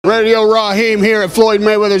Radio Raheem here at Floyd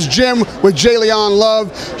Mayweather's gym with Jalen Love.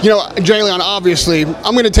 You know, Jalen, obviously,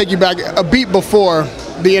 I'm going to take you back a beat before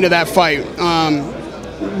the end of that fight.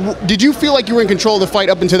 Did you feel like you were in control of the fight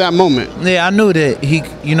up until that moment? Yeah, I knew that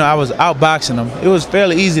I was outboxing him. It was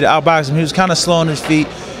fairly easy to outbox him. He was kind of slow on his feet.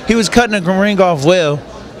 He was cutting the ring off well.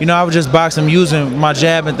 You know, I would just box him using my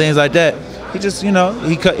jab and things like that. He just, you know,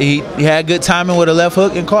 he had good timing with a left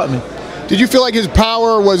hook and caught me. Did you feel like his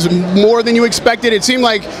power was more than you expected? It seemed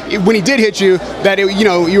like when he did hit you, that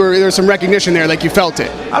there was some recognition there, like you felt it.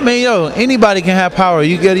 I mean, yo, anybody can have power.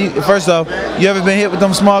 First off, you ever been hit with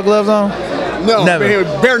them small gloves on? No, never. Been hit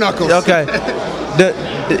with bare knuckles. Okay.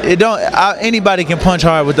 Anybody can punch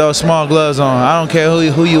hard with those small gloves on. I don't care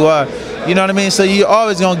who you are. You know what I mean? So you're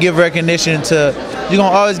always gonna give recognition to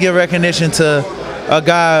a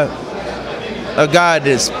guy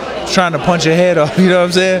that's trying to punch your head off. You know what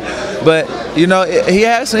I'm saying? But you know, he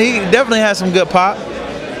definitely has some good pop,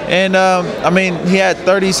 and I mean, he had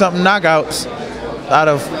 30-something knockouts out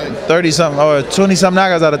of 30-something or 20-something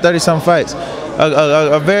knockouts out of 30-something fights.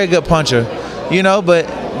 A very good puncher, you know. But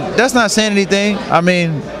that's not saying anything. I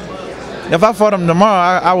mean, if I fought him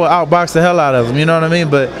tomorrow, I would outbox the hell out of him. You know what I mean?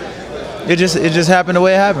 But it just happened the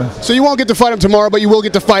way it happened. So you won't get to fight him tomorrow, but you will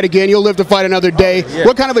get to fight again. You'll live to fight another day. Yeah.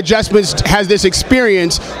 What kind of adjustments has this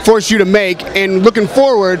experience forced you to make? And looking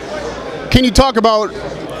forward, can you talk about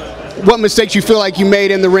what mistakes you feel like you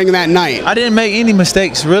made in the ring that night? I didn't make any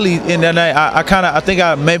mistakes really in that night. I think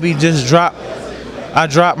I maybe just dropped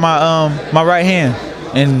my right hand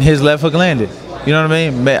and his left hook landed. You know what I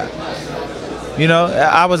mean? You know,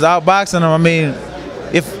 I was outboxing him. I mean,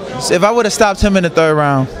 if I would have stopped him in the third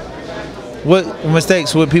round, what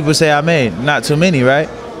mistakes would people say I made? Not too many, right?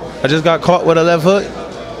 I just got caught with a left hook.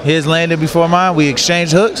 His landed before mine. We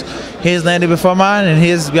exchanged hooks. His landed before mine, and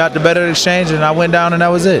his got the better exchange, and I went down, and that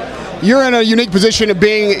was it. You're in a unique position of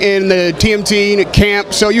being in the TMT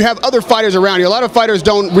camp, so you have other fighters around you. A lot of fighters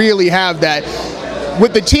don't really have that.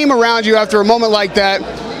 With the team around you after a moment like that,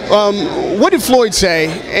 what did Floyd say,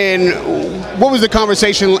 and what was the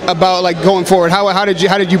conversation about, like, going forward? How did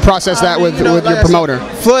you process that with your promoter?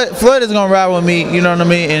 Floyd is gonna ride with me, you know what I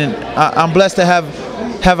mean, and I'm blessed to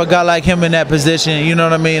have a guy like him in that position. You know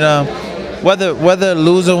what I mean? Whether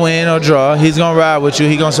lose or win or draw, he's gonna ride with you.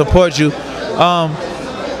 He's gonna support you.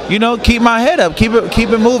 You know, keep my head up, keep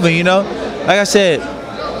it moving. You know, like I said,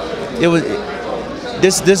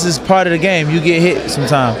 this is part of the game. You get hit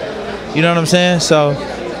sometime. You know what I'm saying? So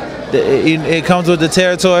it comes with the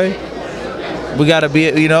territory. We gotta be,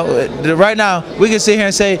 you know, right now we can sit here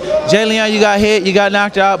and say, Jalen, you got hit, you got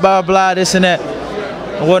knocked out, blah blah, this and that.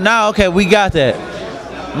 Well, now, okay, we got that.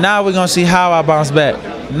 Now we're gonna see how I bounce back.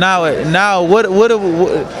 Now what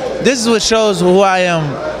this is what shows who I am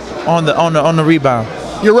on the rebound.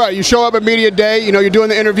 You're right. You show up at media day. You know, you're doing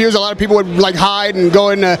the interviews. A lot of people would like hide and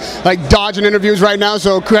go into like dodging interviews right now.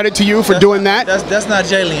 So credit to you for doing that. That's not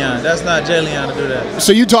Jalen. That's not Jalen to do that.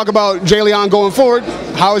 So you talk about Jalen going forward.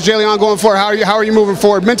 How is Jalen going forward? How are you moving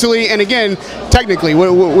forward mentally and again technically? What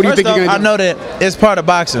do you think you're gonna do? I know that it's part of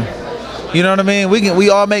boxing. You know what I mean?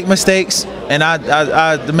 We all make mistakes, and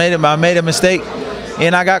I made a mistake,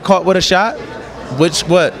 and I got caught with a shot, which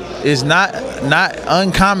is not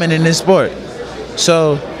uncommon in this sport.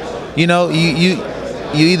 So, you know, you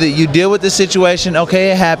either deal with the situation,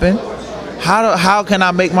 okay, it happened. How can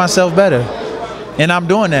I make myself better? And I'm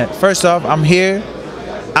doing that. First off, I'm here.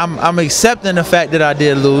 I'm accepting the fact that I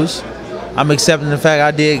did lose. I'm accepting the fact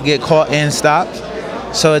I did get caught and stopped.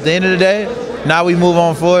 So at the end of the day, now we move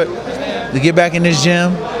on forward to get back in this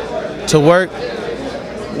gym, to work.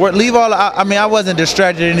 Leave all. I mean, I wasn't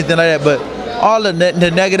distracted or anything like that, but all the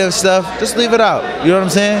negative stuff, just leave it out. You know what I'm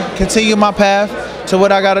saying? Continue my path to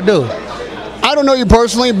what I got to do. I don't know you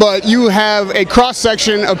personally, but you have a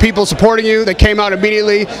cross-section of people supporting you that came out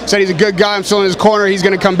immediately, said he's a good guy, I'm still in his corner, he's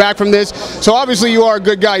going to come back from this. So obviously you are a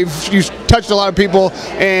good guy. You've touched a lot of people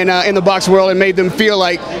in the box world and made them feel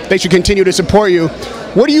like they should continue to support you.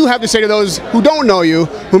 What do you have to say to those who don't know you,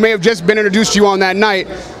 who may have just been introduced to you on that night?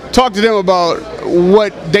 Talk to them about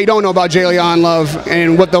what they don't know about Jalen Love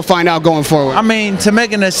and what they'll find out going forward. I mean, to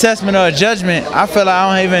make an assessment or a judgment, I feel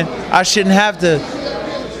like I shouldn't have to.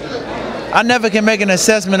 I never can make an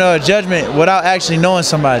assessment or a judgment without actually knowing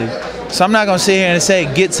somebody. So I'm not gonna sit here and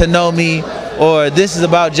say, get to know me, or this is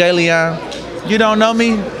about Jalen. You don't know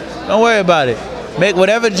me, don't worry about it. Make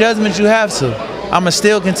whatever judgment you have to. I'ma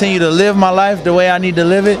still continue to live my life the way I need to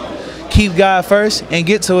live it, keep God first, and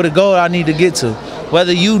get to the goal I need to get to.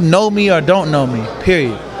 Whether you know me or don't know me,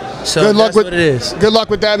 period. So good luck that's what it is. Good luck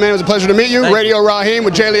with that, man. It was a pleasure to meet you. Radio Raheem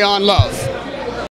with Jalen Love.